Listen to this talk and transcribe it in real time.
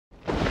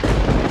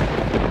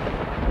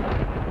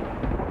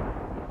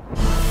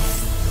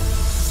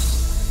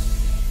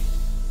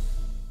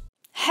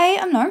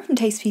I'm Lauren from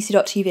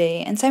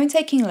TastyPC.tv, and today I'm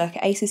taking a look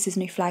at Asus's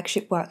new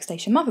flagship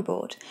workstation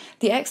motherboard,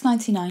 the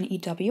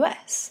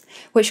X99-E-WS,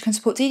 which can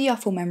support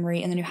DDR4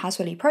 memory and the new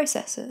Haswell-E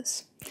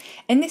processors.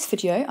 In this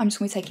video, I'm just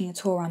going to be taking a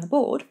tour around the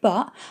board,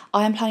 but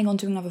I am planning on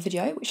doing another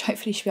video, which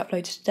hopefully should be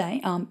uploaded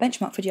today,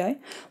 benchmark video,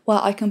 where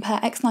I compare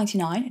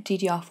X99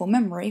 DDR4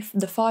 memory,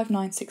 the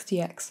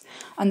 5960X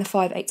and the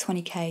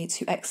 5820K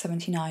to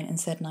X79 and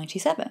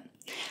Z97.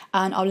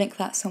 And I'll link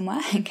that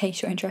somewhere in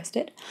case you're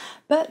interested.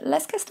 But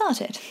let's get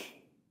started.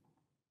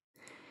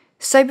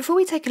 So before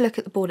we take a look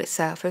at the board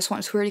itself, I just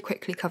want to really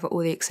quickly cover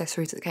all the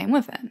accessories that came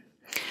with it.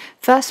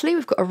 Firstly,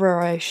 we've got a rear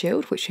I/O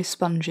shield, which is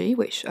spongy,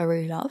 which I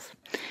really love.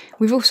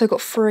 We've also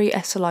got 3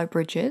 SLI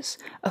bridges,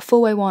 a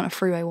 4-way one, a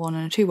 3-way one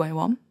and a 2-way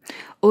one.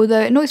 Although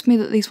it annoys me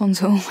that these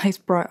ones are always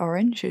bright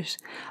orange.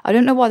 I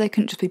don't know why they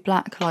couldn't just be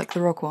black like the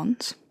ROG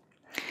ones.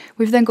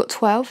 We've then got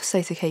 12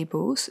 SATA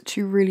cables,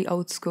 2 really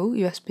old school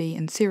USB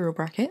and serial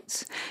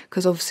brackets,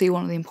 because obviously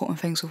one of the important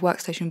things with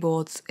workstation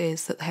boards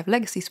is that they have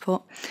legacy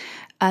support,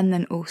 and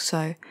then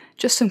also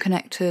just some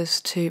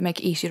connectors to make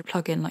it easier to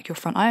plug in like your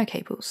front I/O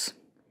cables.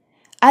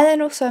 And then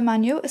also a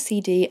manual, a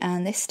CD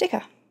and this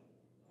sticker.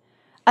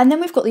 And then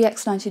we've got the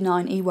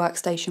X99E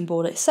workstation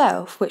board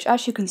itself, which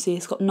as you can see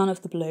has got none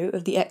of the blue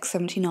of the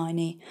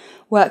X79E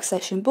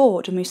workstation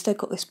board, and we've still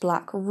got this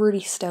black,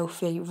 really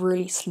stealthy,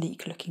 really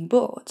sleek looking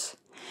board.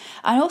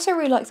 And I also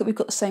really like that we've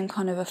got the same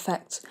kind of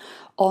effect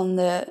on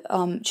the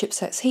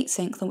chipset's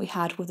heatsink than we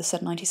had with the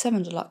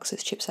Z97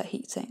 Deluxe's chipset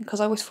heatsink, because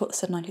I always thought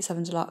the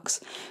Z97 Deluxe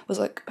was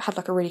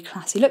had a really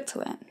classy look to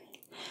it.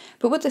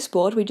 But with this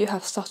board we do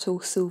have subtle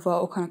silver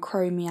or kind of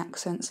chromey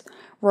accents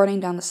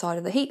running down the side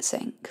of the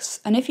heatsinks,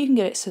 and if you can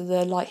get it so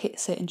the light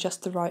hits it in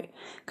just the right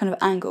kind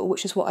of angle,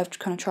 which is what I've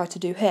kind of tried to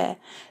do here,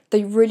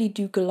 they really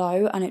do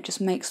glow and it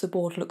just makes the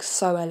board look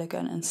so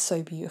elegant and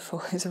so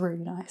beautiful. It's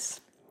really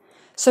nice.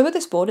 So with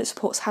this board it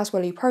supports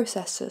Haswell-E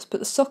processors, but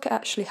the socket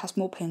actually has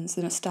more pins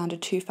than a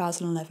standard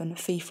 2011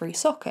 Phi-3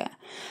 socket,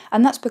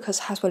 and that's because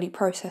Haswell-E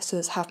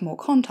processors have more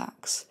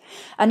contacts.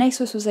 And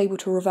Asus was able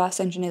to reverse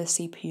engineer the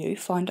CPU,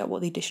 find out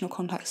what the additional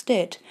contacts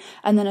did,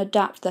 and then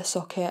adapt their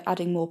socket,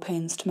 adding more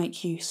pins to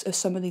make use of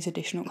some of these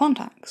additional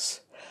contacts.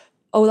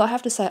 Although I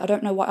have to say, I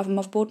don't know why other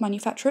motherboard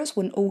manufacturers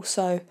wouldn't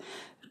also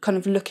kind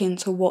of look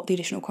into what the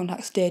additional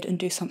contacts did and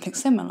do something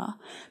similar,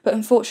 but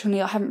unfortunately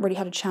I haven't really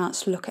had a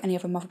chance to look at any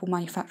other motherboard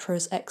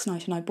manufacturers'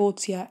 X99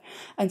 boards yet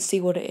and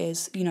see what it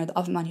is, that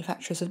other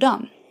manufacturers have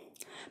done.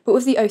 But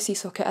with the OC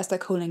socket, as they're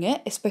calling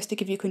it, it's supposed to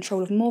give you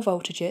control of more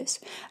voltages,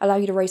 allow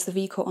you to raise the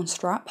VCOR on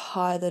strap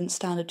higher than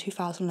standard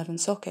 2011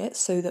 sockets,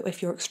 so that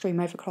if you're extreme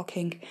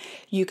overclocking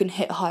you can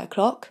hit a higher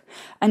clock,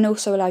 and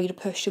also allow you to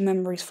push your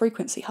memory's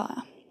frequency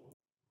higher.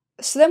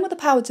 So then with the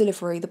power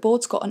delivery, the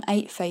board's got an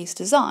 8-phase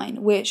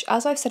design, which,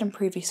 as I've said in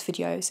previous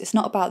videos, it's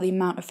not about the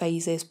amount of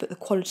phases, but the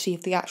quality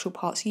of the actual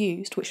parts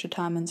used, which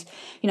determines,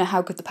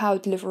 how good the power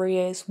delivery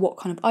is, what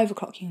kind of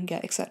overclock you can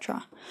get,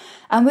 etc.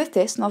 And with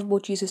this, the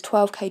motherboard uses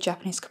 12K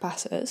Japanese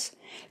capacitors,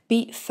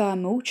 beat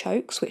thermal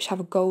chokes, which have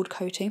a gold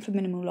coating for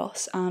minimal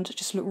loss and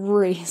just look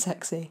really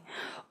sexy,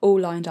 all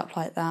lined up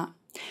like that.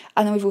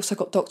 And then we've also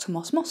got Dr.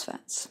 Moss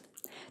MOSFETs.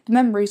 The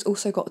memory's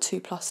also got a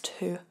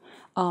 2+2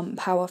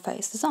 power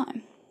phase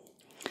design.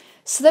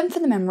 So then for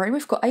the memory,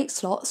 we've got 8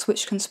 slots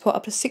which can support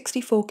up to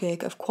 64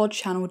 gig of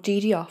quad-channel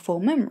DDR4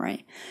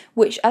 memory,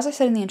 which, as I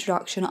said in the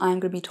introduction, I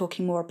am going to be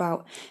talking more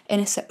about in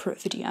a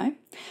separate video.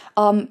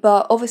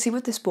 But obviously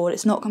with this board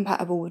it's not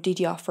compatible with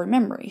DDR3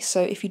 memory,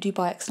 so if you do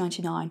buy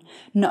X99,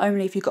 not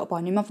only have you got to buy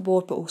a new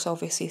motherboard, but also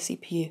obviously a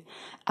CPU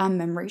and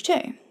memory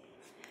too.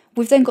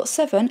 We've then got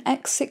 7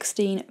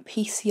 X16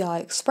 PCI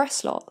Express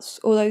slots,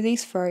 although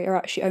these 3 are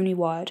actually only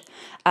wired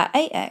at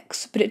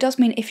 8X, but it does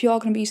mean if you are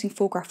going to be using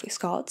 4 graphics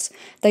cards,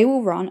 they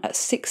will run at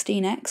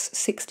 16X,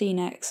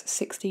 16X,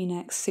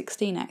 16X,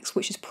 16X,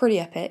 which is pretty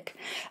epic,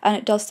 and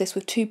it does this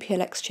with 2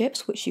 PLX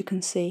chips, which you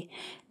can see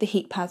the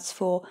heat pads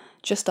for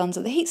just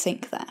under the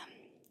heatsink there.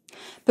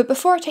 But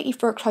before I take you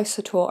for a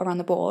closer tour around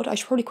the board, I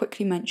should probably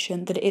quickly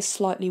mention that it is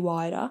slightly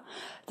wider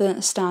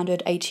than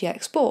standard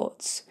ATX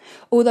boards,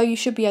 although you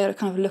should be able to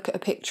kind of look at a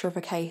picture of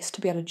a case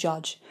to be able to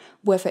judge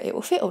whether it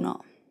will fit or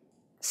not.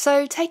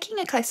 So taking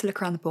a closer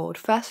look around the board,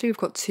 firstly we've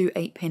got 2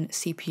 8-pin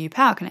CPU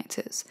power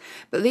connectors,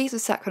 but these are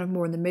sat kind of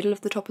more in the middle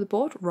of the top of the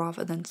board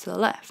rather than to the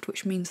left,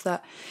 which means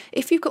that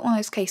if you've got one of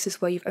those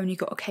cases where you've only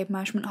got a cable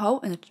management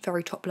hole in the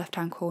very top left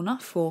hand corner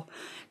for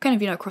kind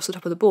of across the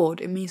top of the board,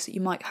 it means that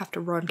you might have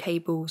to run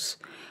cables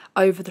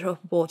over the top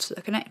of the board to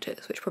the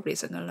connectors, which probably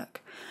isn't going to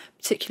look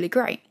particularly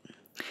great.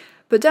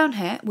 But down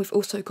here we've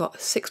also got a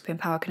 6-pin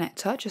power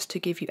connector just to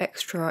give you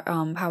extra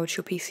power to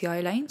your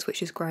PCI lanes,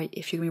 which is great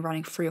if you're going to be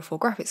running 3 or 4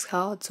 graphics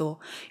cards, or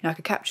like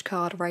a capture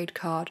card, a RAID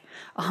card,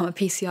 a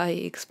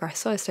PCIe Express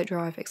solid state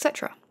drive,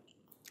 etc.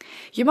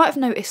 You might have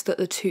noticed that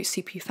the 2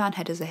 CPU fan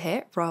headers are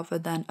here rather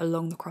than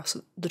along across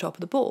the top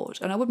of the board,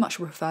 and I would much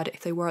have preferred it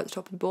if they were at the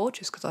top of the board,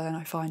 just because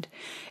I find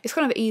it's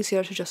kind of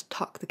easier to just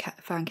tuck the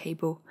fan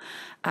cable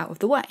out of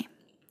the way.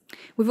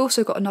 We've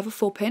also got another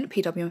 4-pin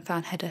PWM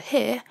fan header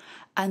here,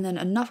 and then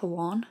another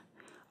one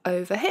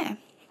over here.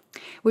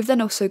 We've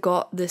then also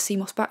got the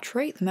CMOS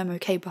battery, the memo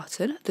K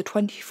button, the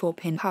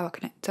 24-pin power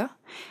connector,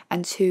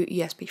 and 2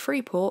 USB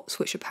 3 ports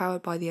which are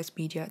powered by the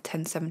S-Media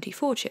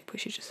 1074 chip,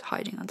 which is just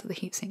hiding under the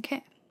heatsink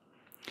here.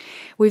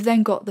 We've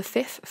then got the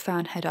 5th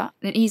fan header,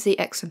 an easy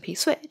XMP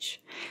switch,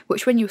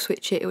 which when you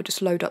switch it will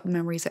just load up the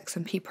memory's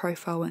XMP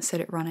profile and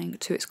set it running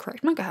to its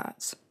correct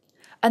megahertz.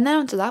 And then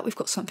under that we've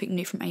got something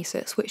new from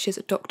Asus, which is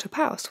a Dr.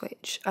 Power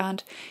switch,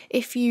 and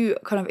if you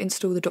kind of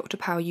install the Dr.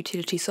 Power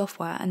utility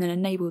software and then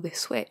enable this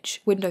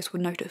switch, Windows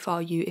will notify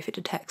you if it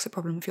detects a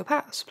problem with your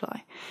power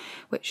supply,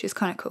 which is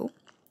kind of cool.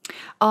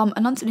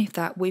 And underneath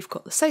that we've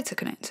got the SATA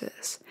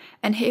connectors,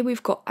 and here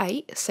we've got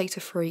 8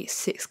 SATA-free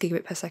 6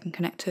 gigabit per second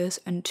connectors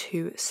and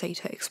 2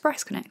 SATA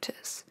Express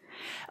connectors.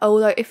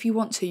 Although if you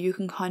want to, you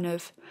can kind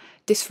of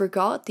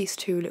disregard these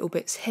 2 little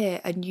bits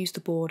here and use the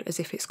board as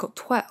if it's got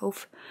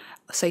 12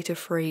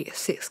 SATA-free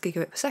 6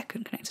 gigabit per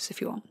second connectors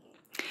if you want.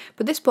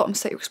 But this bottom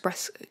SATA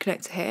Express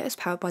connector here is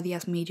powered by the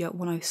S-Media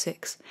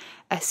 106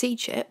 SE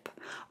chip.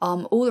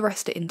 All the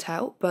rest are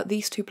Intel, but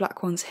these 2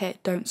 black ones here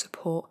don't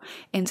support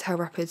Intel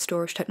Rapid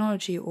Storage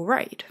Technology or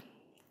RAID.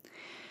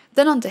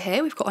 Then under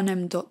here we've got an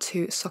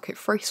M.2 socket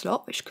 3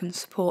 slot which can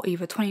support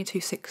either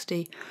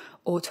 2260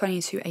 or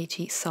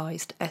 2280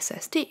 sized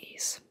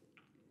SSDs.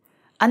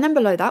 And then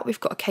below that we've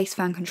got a case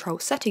fan control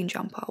setting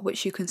jumper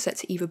which you can set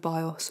to either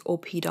BIOS or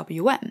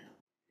PWM,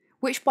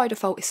 which by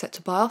default is set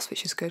to BIOS,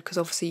 which is good because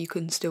obviously you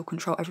can still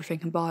control everything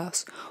in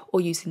BIOS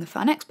or using the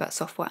Fan Expert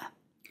software.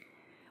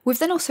 We've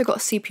then also got a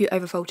CPU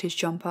overvoltage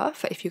jumper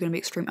for if you're going to be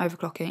extreme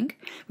overclocking.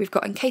 We've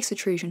got a case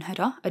intrusion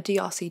header, a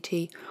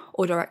DRCT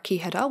or direct key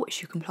header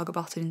which you can plug a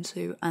button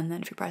into, and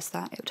then if you press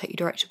that it will take you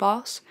direct to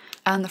BIOS,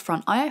 and the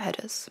front I/O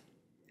headers.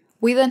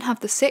 We then have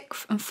the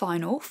 6th and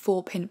final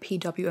 4-pin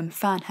PWM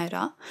fan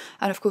header,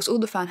 and of course all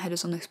the fan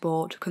headers on this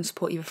board can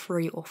support either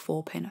 3 or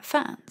 4-pin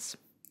fans.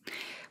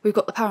 We've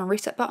got the power and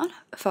reset button,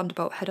 a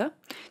Thunderbolt header,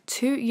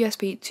 2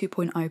 USB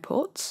 2.0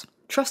 ports,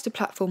 trusted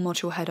platform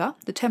module header,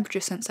 the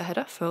temperature sensor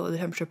header for the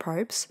temperature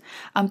probes,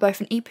 and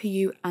both an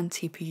EPU and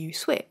TPU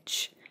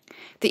switch.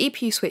 The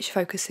EPU switch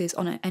focuses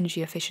on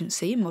energy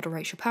efficiency and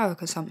moderates your power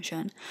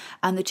consumption,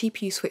 and the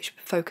TPU switch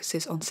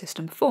focuses on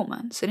system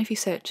performance. And if you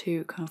set it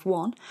to kind of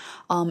 1,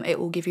 it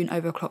will give you an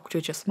overclock to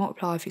adjust the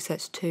multiplier. If you set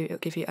it to 2, it will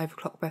give you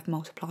overclock both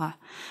multiplier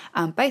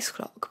and base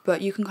clock.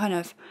 But you can kind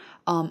of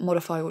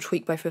modify or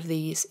tweak both of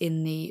these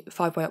in the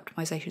 5-way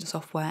optimization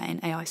software in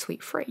AI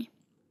Suite 3.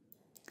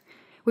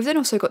 We've then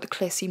also got the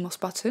clear CMOS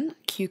button,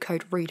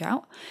 Q-code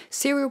readout,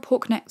 serial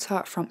port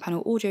connector, front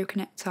panel audio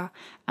connector,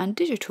 and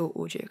digital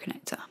audio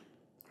connector.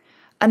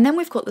 And then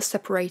we've got the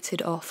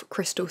separated off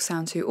Crystal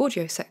Sound 2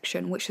 audio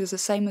section, which is the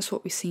same as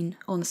what we've seen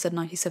on the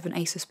Z97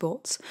 Asus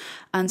boards,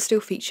 and still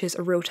features a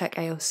Realtek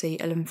ALC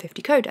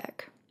 1150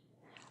 codec.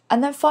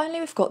 And then finally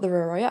we've got the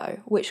rear I/O,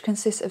 which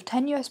consists of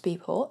 10 USB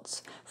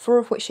ports, 4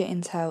 of which are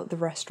Intel, the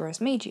rest are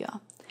S-Media.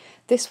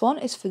 This one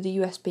is for the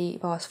USB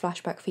BIOS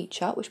flashback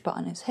feature, which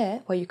button is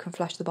here, where you can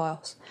flash the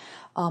BIOS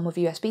with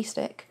a USB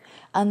stick.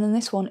 And then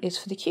this one is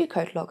for the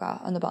Q-code logger,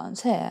 and the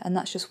button's here, and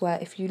that's just where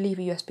if you leave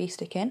a USB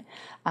stick in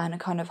and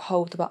kind of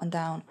hold the button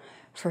down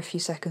for a few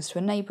seconds to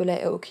enable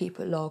it, it will keep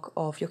a log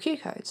of your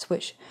Q-codes,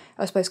 which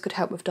I suppose could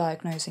help with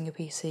diagnosing your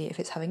PC if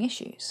it's having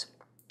issues.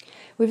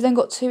 We've then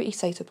got 2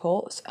 eSATA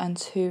ports and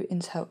 2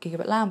 Intel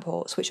Gigabit LAN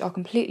ports, which are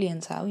completely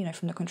Intel, you know,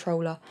 from the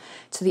controller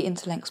to the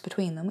interlinks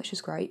between them, which is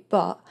great,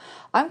 but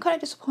I'm kind of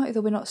disappointed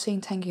that we're not seeing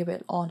 10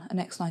 gigabit on an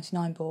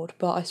X99 board,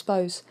 but I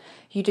suppose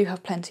you do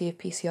have plenty of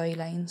PCIe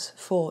lanes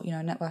for, you know,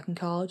 a networking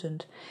card,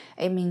 and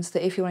it means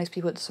that if you're one of these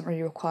people that doesn't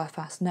really require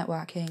fast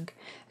networking,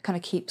 it kind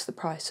of keeps the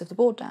price of the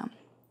board down.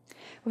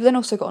 We've then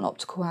also got an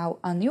optical out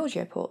and the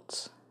audio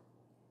ports.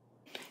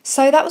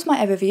 So that was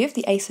my overview of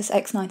the Asus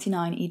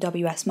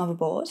X99E-WS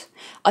motherboard.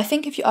 I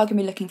think if you are going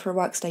to be looking for a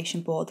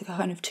workstation board, the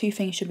kind of 2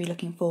 things you should be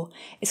looking for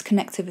is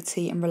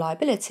connectivity and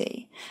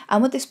reliability.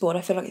 And with this board,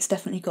 I feel like it's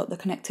definitely got the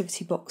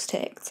connectivity box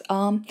ticked.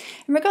 In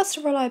regards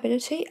to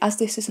reliability, as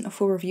this isn't a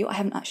full review, I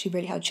haven't actually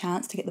really had a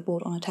chance to get the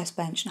board on a test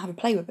bench and have a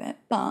play with it,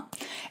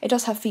 but it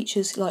does have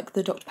features like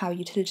the Dr. Power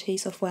utility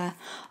software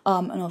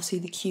and obviously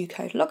the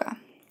Q-code logger.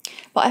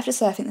 But I have to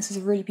say, I think this is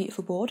a really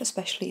beautiful board,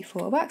 especially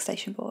for a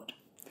workstation board.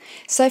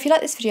 So if you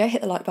like this video,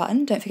 hit the like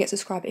button, don't forget to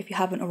subscribe if you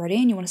haven't already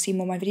and you want to see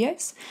more of my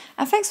videos,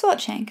 and thanks for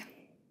watching!